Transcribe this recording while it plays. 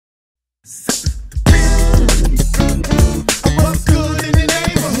What's good in the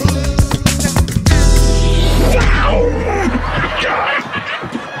neighborhood?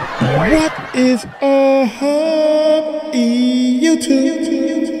 What is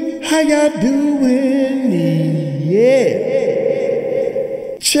YouTube? How y'all doing? Yeah.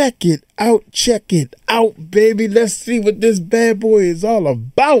 Check it out, baby. Let's see what this bad boy is all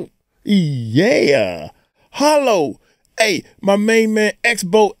about. Yeah. Hello. Hey, my main man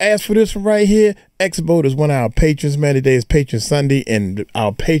𝐘𝐿 asked for this one right here. 𝐘𝐿 is one of our patrons, man. Today is Patron Sunday, and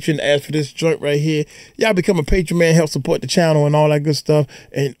our patron asked for this joint right here. Y'all become a patron, man. Help support the channel and all that good stuff.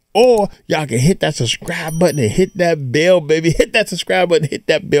 Or y'all can hit that subscribe button and hit that bell, baby. Hit that subscribe button, hit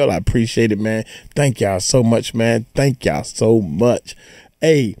that bell. I appreciate it, man. Thank y'all so much, man. Thank y'all so much.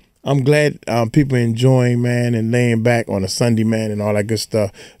 Hey, I'm glad people enjoying, man, and laying back on a Sunday, man, and all that good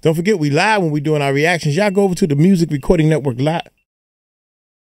stuff. Don't forget, we live when we doing our reactions. Y'all go over to the Music Recording Network live.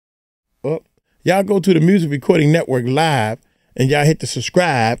 Y'all go to the Music Recording Network live, and y'all hit the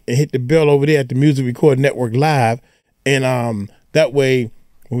subscribe and hit the bell over there at the Music Recording Network live. And that way,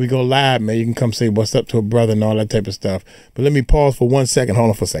 when we go live, man, you can come say what's up to a brother and all that type of stuff. But let me pause for 1 second. Hold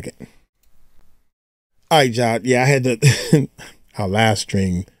on for a second. All right, y'all. Yeah, I had to our live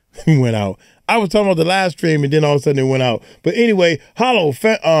stream went out. I was talking about the live stream, and then all of a sudden it went out. But anyway, hello,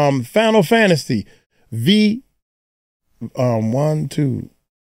 Final Fantasy V 1, 2.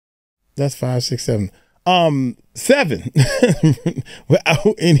 That's 5, 6, 7. 7.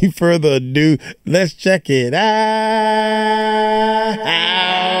 Without any further ado, let's check it out.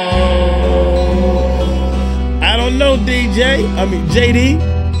 I don't know, JD.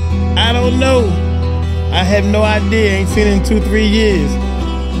 I don't know. I have no idea. Ain't seen it in 2-3 years.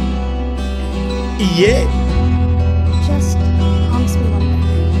 Yeah. Just promise me one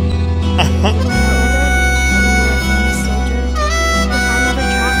thing. When you're older, and you're a famous soldier, if I'm ever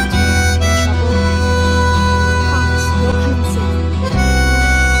trapped in trouble, promise you'll come and save me.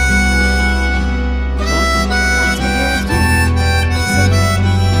 That's what heroes do. Save me.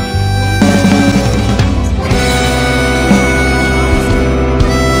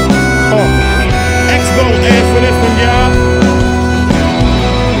 𝐘𝐿 asked for this one, y'all.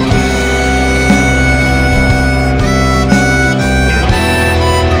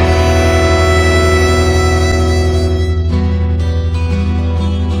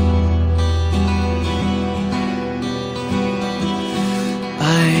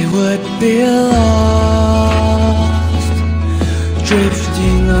 Would be lost,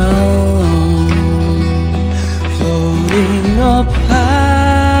 drifting alone, floating up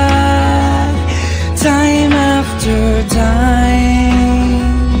high, time after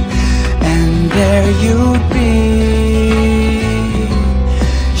time, and there you'd be,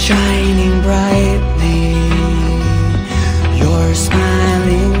 shining brightly, your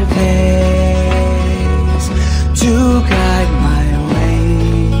smiling face to guide my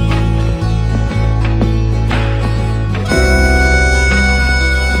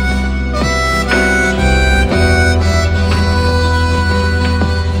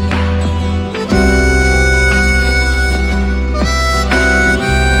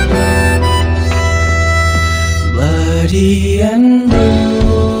and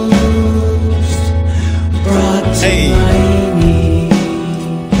bruised, brought to my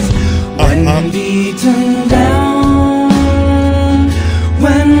knees, when beaten down,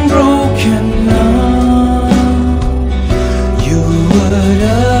 when broken up, you would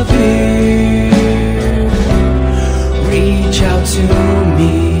appear, reach out to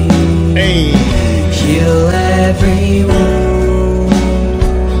me, heal every wound,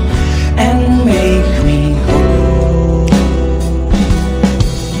 and make me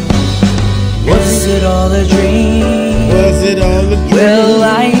Was it all a dream? Was it all a dream? Will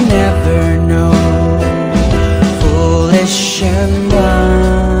I never know? Foolish and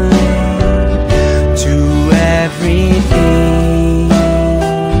blind to everything.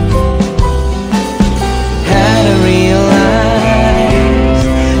 Had I realized,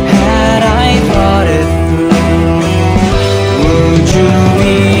 had I thought it through, would you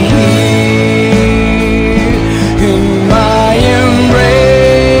be here in my embrace?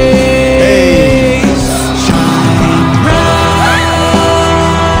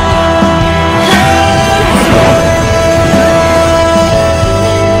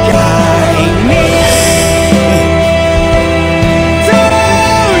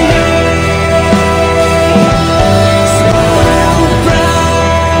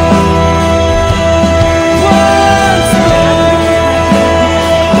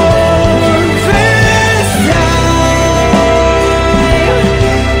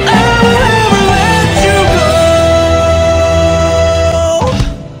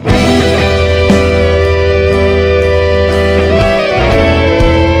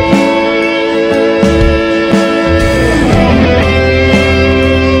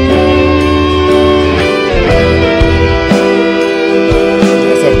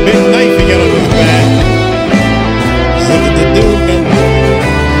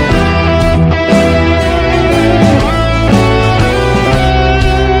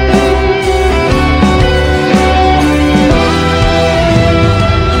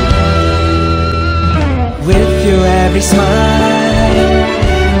 your every smile,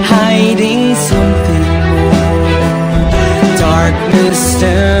 hiding something more. Dark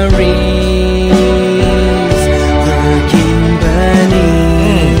mysteries lurking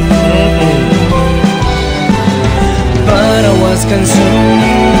beneath. But I was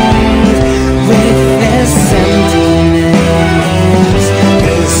consumed with this emptiness,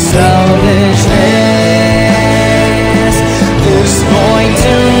 this selfishness, this void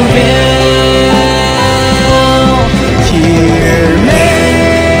to fill. Hear me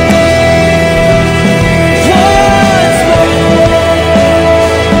once more.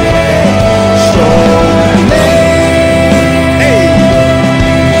 Show me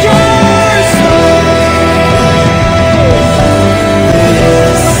your soul.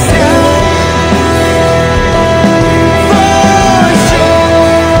 This for sure.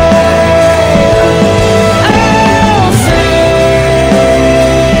 I'll say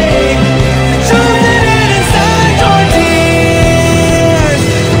the truth that is inside your tears,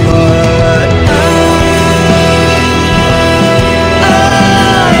 but I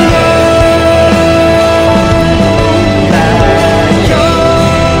know that you're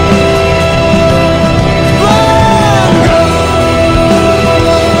wrong,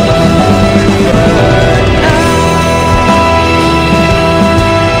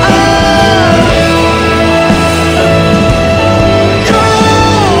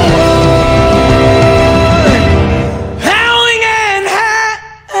 howling and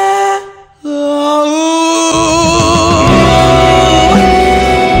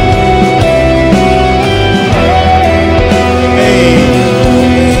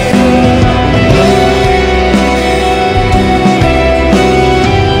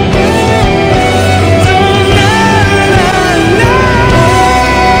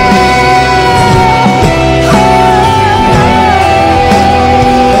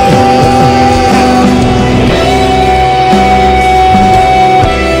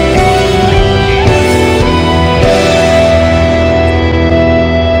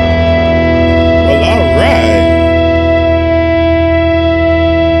Well, all right.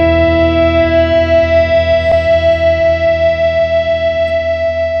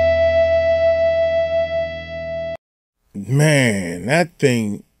 Man, that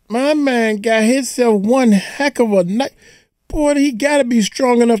thing, my man got himself one heck of a night. Boy, he got to be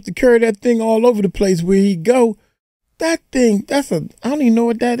strong enough to carry that thing all over the place where he go. That thing, I don't even know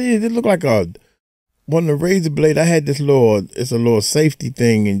what that is. It looked like one of the razor blade. I had it's a little safety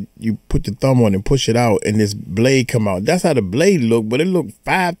thing, and you put your thumb on and push it out, and this blade come out. That's how the blade looked, but it looked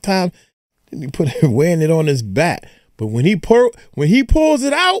 5 times. Then he put it, wearing it on his back. But when he pulls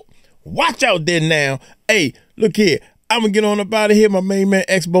it out, watch out there now. Hey, look here. I'm going to get on up out of here. My main man,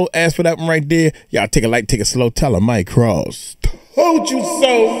 X-Bo, asked for that one right there. Y'all take it light, take it slow. Tell him Mike Cross told you so.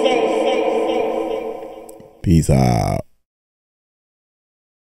 Peace out.